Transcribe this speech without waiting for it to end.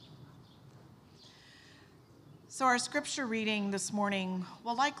So our scripture reading this morning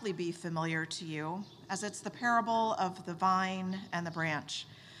will likely be familiar to you, as it's the parable of the vine and the branch.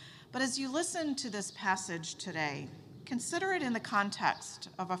 But as you listen to this passage today, consider it in the context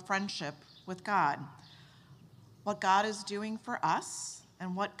of a friendship with God, what God is doing for us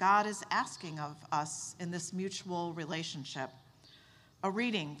and what God is asking of us in this mutual relationship. A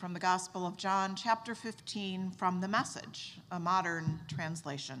reading from the Gospel of John, chapter 15, from the Message, a modern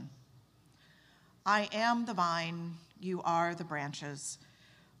translation. I am the vine, you are the branches.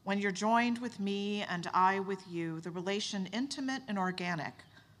 When you're joined with me and I with you, the relation intimate and organic,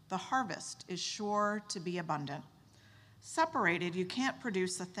 the harvest is sure to be abundant. Separated, you can't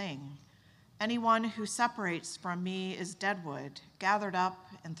produce a thing. Anyone who separates from me is dead wood, gathered up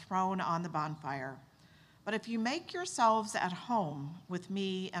and thrown on the bonfire. But if you make yourselves at home with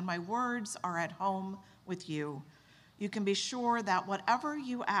me and my words are at home with you, you can be sure that whatever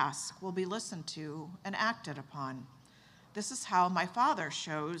you ask will be listened to and acted upon. This is how my Father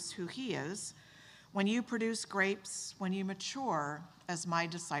shows who he is. When you produce grapes, when you mature as my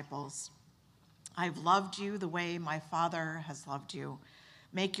disciples. I've loved you the way my Father has loved you.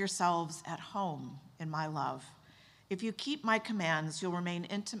 Make yourselves at home in my love. If you keep my commands, you'll remain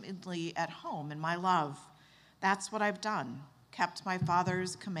intimately at home in my love. That's what I've done, kept my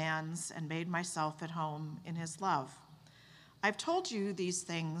Father's commands and made myself at home in his love. I've told you these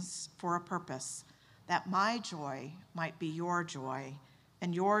things for a purpose, that my joy might be your joy,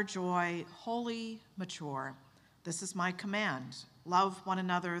 and your joy wholly mature. This is my command. Love one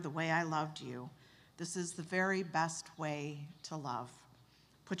another the way I loved you. This is the very best way to love.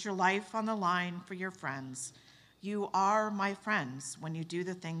 Put your life on the line for your friends. You are my friends when you do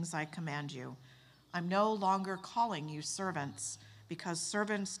the things I command you. I'm no longer calling you servants, because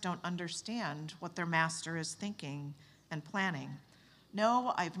servants don't understand what their master is thinking and planning.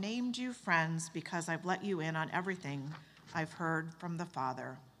 No, I've named you friends because I've let you in on everything I've heard from the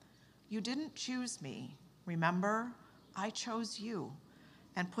Father. You didn't choose me. Remember, I chose you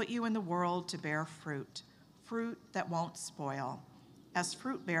and put you in the world to bear fruit, fruit that won't spoil. As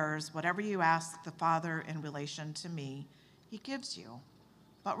fruit bearers, whatever you ask the Father in relation to me, he gives you.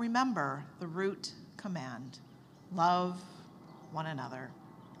 But remember the root command: love one another.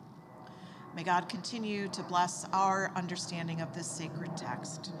 May God continue to bless our understanding of this sacred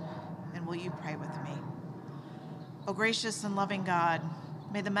text. And will you pray with me? O gracious and loving God,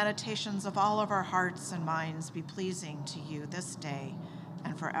 may the meditations of all of our hearts and minds be pleasing to you this day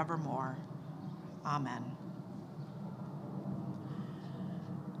and forevermore. Amen.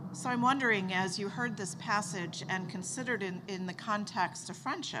 So I'm wondering, as you heard this passage and considered in the context of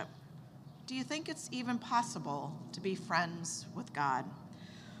friendship, do you think it's even possible to be friends with God?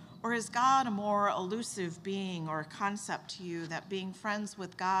 Or is God a more elusive being or concept to you that being friends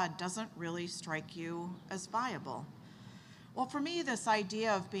with God doesn't really strike you as viable? Well, for me, this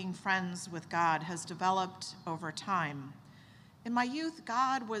idea of being friends with God has developed over time. In my youth,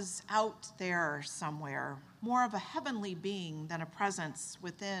 God was out there somewhere, more of a heavenly being than a presence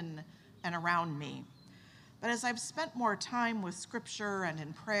within and around me. But as I've spent more time with Scripture and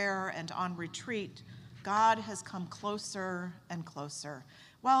in prayer and on retreat, God has come closer and closer.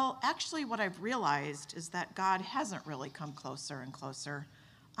 Well, actually, what I've realized is that God hasn't really come closer and closer.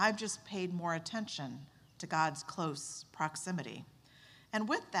 I've just paid more attention to God's close proximity. And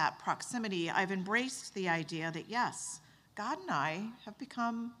with that proximity, I've embraced the idea that, yes, God and I have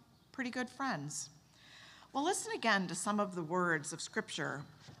become pretty good friends. Well, listen again to some of the words of Scripture.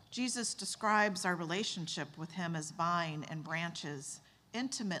 Jesus describes our relationship with him as vine and branches.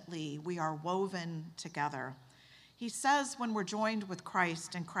 Intimately, we are woven together. He says when we're joined with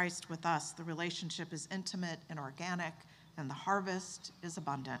Christ and Christ with us, the relationship is intimate and organic, and the harvest is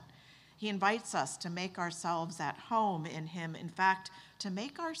abundant. He invites us to make ourselves at home in him, in fact, to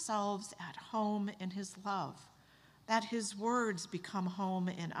make ourselves at home in his love, that his words become home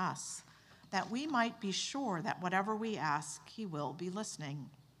in us, that we might be sure that whatever we ask, he will be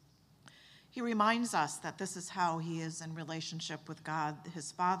listening. He reminds us that this is how he is in relationship with God,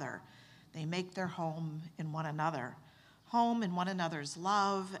 his Father. They make their home in one another, home in one another's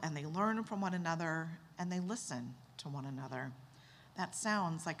love, and they learn from one another, and they listen to one another. That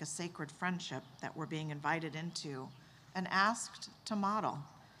sounds like a sacred friendship that we're being invited into and asked to model.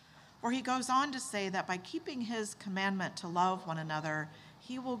 Or he goes on to say that by keeping his commandment to love one another,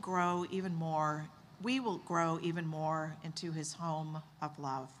 we will grow even more into his home of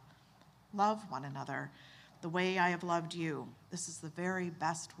love. Love one another the way I have loved you. This is the very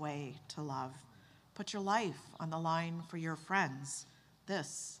best way to love. Put your life on the line for your friends.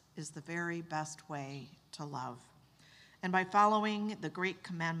 This is the very best way to love. And by following the great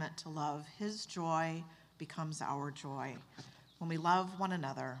commandment to love, his joy becomes our joy. When we love one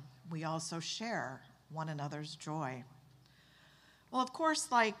another, we also share one another's joy. Well, of course,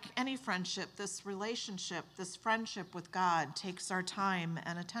 like any friendship, this friendship with God takes our time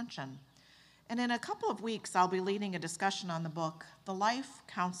and attention. And in a couple of weeks, I'll be leading a discussion on the book, The Life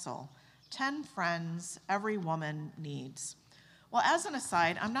Counsel, 10 Friends Every Woman Needs. Well, as an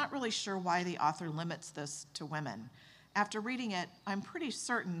aside, I'm not really sure why the author limits this to women. After reading it, I'm pretty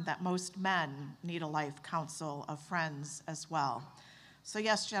certain that most men need a life counsel of friends as well. So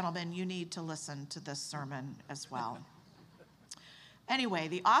yes, gentlemen, you need to listen to this sermon as well. Anyway,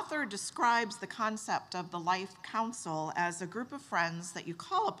 the author describes the concept of the life counsel as a group of friends that you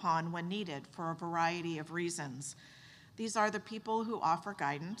call upon when needed for a variety of reasons. These are the people who offer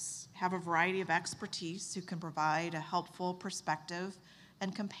guidance, have a variety of expertise who can provide a helpful perspective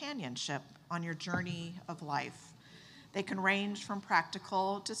and companionship on your journey of life. They can range from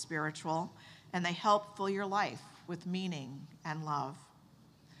practical to spiritual, and they help fill your life with meaning and love.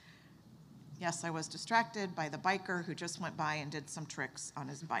 Yes, I was distracted by the biker who just went by and did some tricks on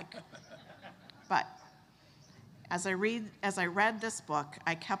his bike. But as I read this book,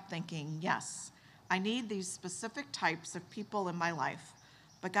 I kept thinking, yes, I need these specific types of people in my life,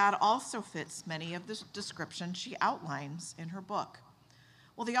 but God also fits many of the descriptions she outlines in her book.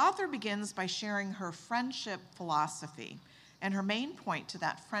 Well, the author begins by sharing her friendship philosophy, and her main point to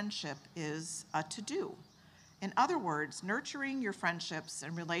that friendship is a to-do. In other words, nurturing your friendships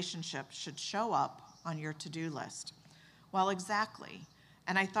and relationships should show up on your to-do list. Well, exactly.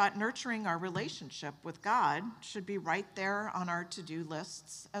 And I thought nurturing our relationship with God should be right there on our to-do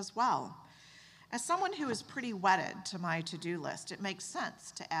lists as well. As someone who is pretty wedded to my to-do list, it makes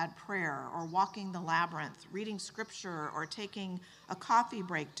sense to add prayer or walking the labyrinth, reading scripture, or taking a coffee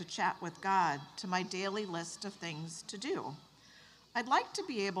break to chat with God to my daily list of things to do. I'd like to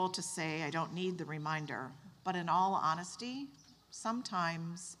be able to say I don't need the reminder, but in all honesty,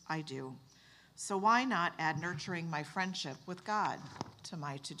 sometimes I do. So why not add nurturing my friendship with God to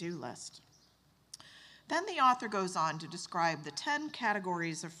my to-do list? Then the author goes on to describe the 10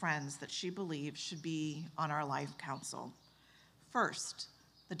 categories of friends that she believes should be on our life counsel. First,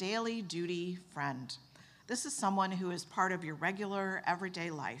 the daily duty friend. This is someone who is part of your regular, everyday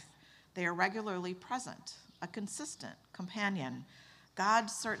life. They are regularly present, a consistent companion. God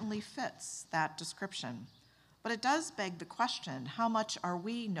certainly fits that description. But it does beg the question, how much are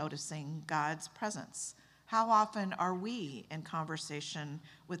we noticing God's presence? How often are we in conversation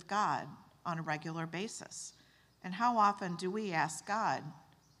with God on a regular basis? And how often do we ask God,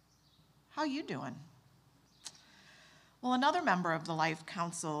 how you doing? Well, another member of the Life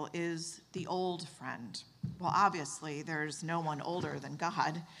Council is the old friend. Well, obviously, there's no one older than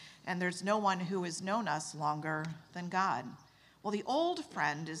God, and there's no one who has known us longer than God. Well, the old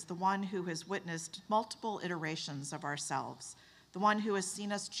friend is the one who has witnessed multiple iterations of ourselves, the one who has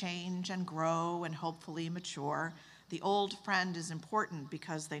seen us change and grow and hopefully mature. The old friend is important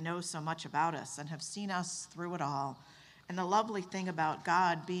because they know so much about us and have seen us through it all. And the lovely thing about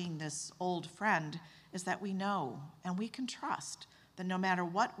God being this old friend is that we know and we can trust that no matter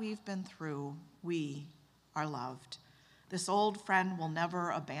what we've been through, we are loved. This old friend will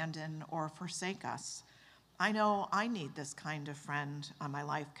never abandon or forsake us. I know I need this kind of friend on my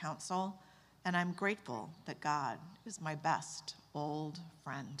life council, and I'm grateful that God is my best old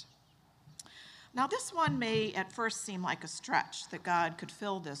friend. Now, this one may at first seem like a stretch that God could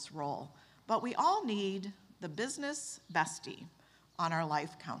fill this role, but we all need the business bestie on our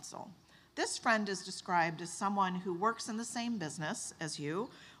life council. This friend is described as someone who works in the same business as you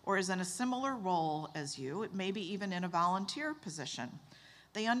or is in a similar role as you, maybe even in a volunteer position.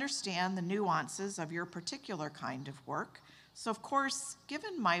 They understand the nuances of your particular kind of work. So, of course,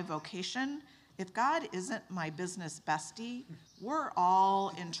 given my vocation, if God isn't my business bestie, we're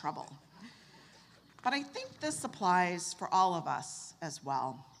all in trouble. But I think this applies for all of us as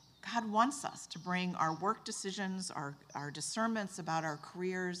well. God wants us to bring our work decisions, our discernments about our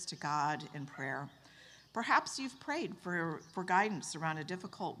careers to God in prayer. Perhaps you've prayed for guidance around a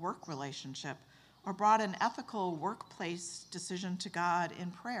difficult work relationship or brought an ethical workplace decision to God in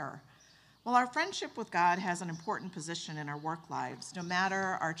prayer. Well, our friendship with God has an important position in our work lives, no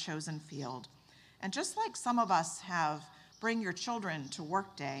matter our chosen field. And just like some of us have bring your children to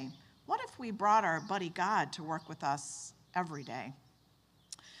work day, what if we brought our buddy God to work with us every day?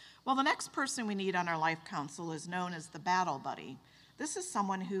 Well, the next person we need on our life council is known as the battle buddy. This is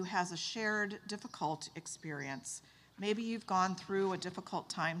someone who has a shared difficult experience. Maybe you've gone through a difficult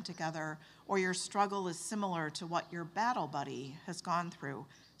time together, or your struggle is similar to what your battle buddy has gone through,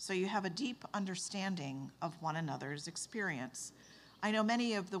 so you have a deep understanding of one another's experience. I know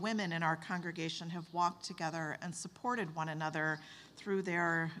many of the women in our congregation have walked together and supported one another through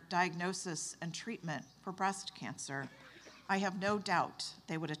their diagnosis and treatment for breast cancer. I have no doubt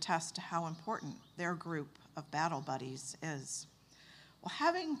they would attest to how important their group of battle buddies is. Well,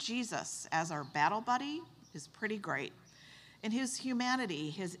 having Jesus as our battle buddy is pretty great. In his humanity,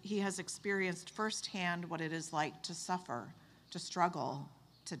 he has experienced firsthand what it is like to suffer, to struggle,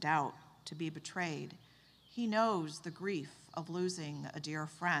 to doubt, to be betrayed. He knows the grief of losing a dear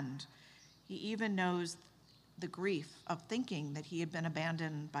friend. He even knows the grief of thinking that he had been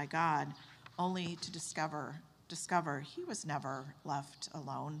abandoned by God, only to discover he was never left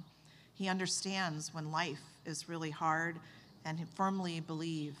alone. He understands when life is really hard and firmly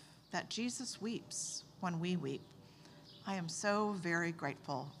believes that Jesus weeps when we weep. I am so very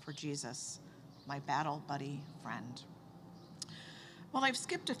grateful for Jesus, my battle buddy friend. Well, I've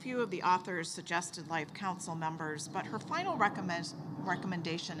skipped a few of the author's suggested life council members, but her final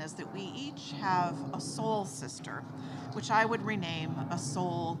recommendation is that we each have a soul sister, which I would rename a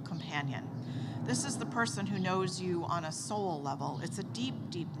soul companion. This is the person who knows you on a soul level. It's a deep,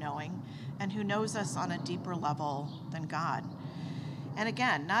 deep knowing, and who knows us on a deeper level than God. And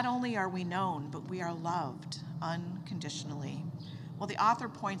again, not only are we known, but we are loved unconditionally. Well, the author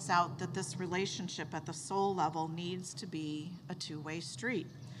points out that this relationship at the soul level needs to be a two-way street,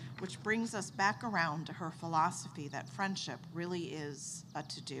 which brings us back around to her philosophy that friendship really is a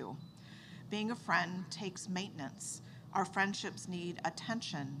to-do. Being a friend takes maintenance. Our friendships need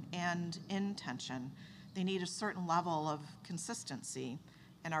attention and intention. They need a certain level of consistency,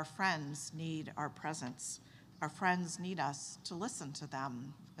 and our friends need our presence. Our friends need us to listen to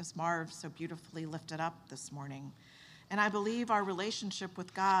them, as Marv so beautifully lifted up this morning. And I believe our relationship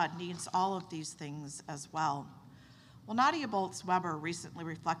with God needs all of these things as well. Well, Nadia Boltz-Weber recently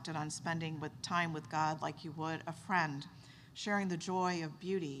reflected on spending time with God like you would a friend, sharing the joy of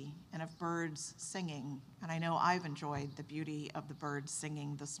beauty and of birds singing. And I know I've enjoyed the beauty of the birds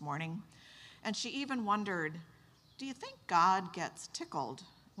singing this morning. And she even wondered, do you think God gets tickled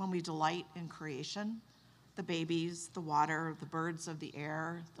when we delight in creation? The babies, the water, the birds of the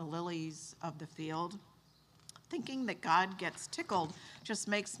air, the lilies of the field. Thinking that God gets tickled just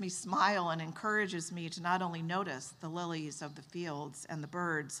makes me smile and encourages me to not only notice the lilies of the fields and the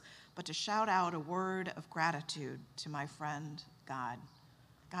birds, but to shout out a word of gratitude to my friend, God.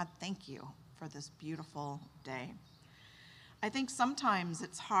 God, thank you for this beautiful day. I think sometimes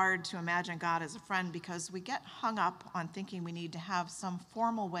it's hard to imagine God as a friend because we get hung up on thinking we need to have some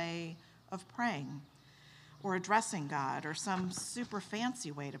formal way of praying or addressing God or some super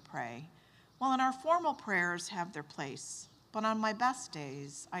fancy way to pray. Well, and our formal prayers have their place, but on my best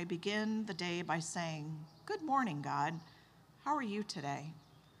days, I begin the day by saying, "Good morning, God. How are you today?"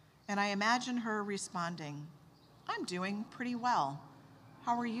 And I imagine her responding, "I'm doing pretty well.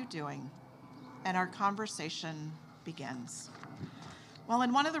 How are you doing?" And our conversation begins. Well,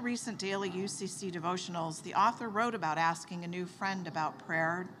 in one of the recent daily UCC devotionals, the author wrote about asking a new friend about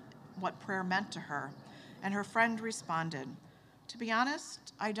prayer, what prayer meant to her, and her friend responded, "To be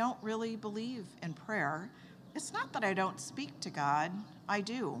honest, I don't really believe in prayer. It's not that I don't speak to God. I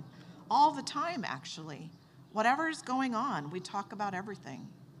do. All the time, actually. Whatever's going on, we talk about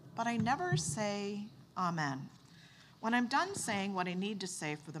everything. But I never say amen. When I'm done saying what I need to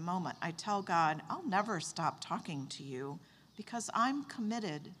say for the moment, I tell God, I'll never stop talking to you because I'm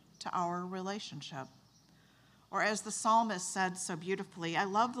committed to our relationship." Or as the psalmist said so beautifully, "I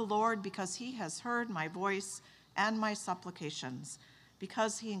love the Lord because he has heard my voice and my supplications,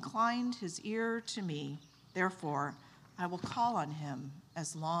 because he inclined his ear to me. Therefore, I will call on him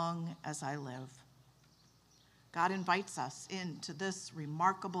as long as I live." God invites us into this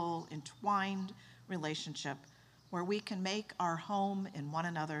remarkable, entwined relationship where we can make our home in one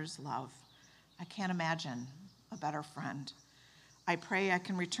another's love. I can't imagine a better friend. I pray I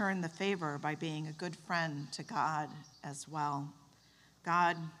can return the favor by being a good friend to God as well.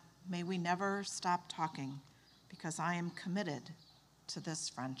 God, may we never stop talking, because I am committed to this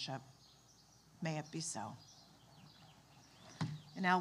friendship. May it be so.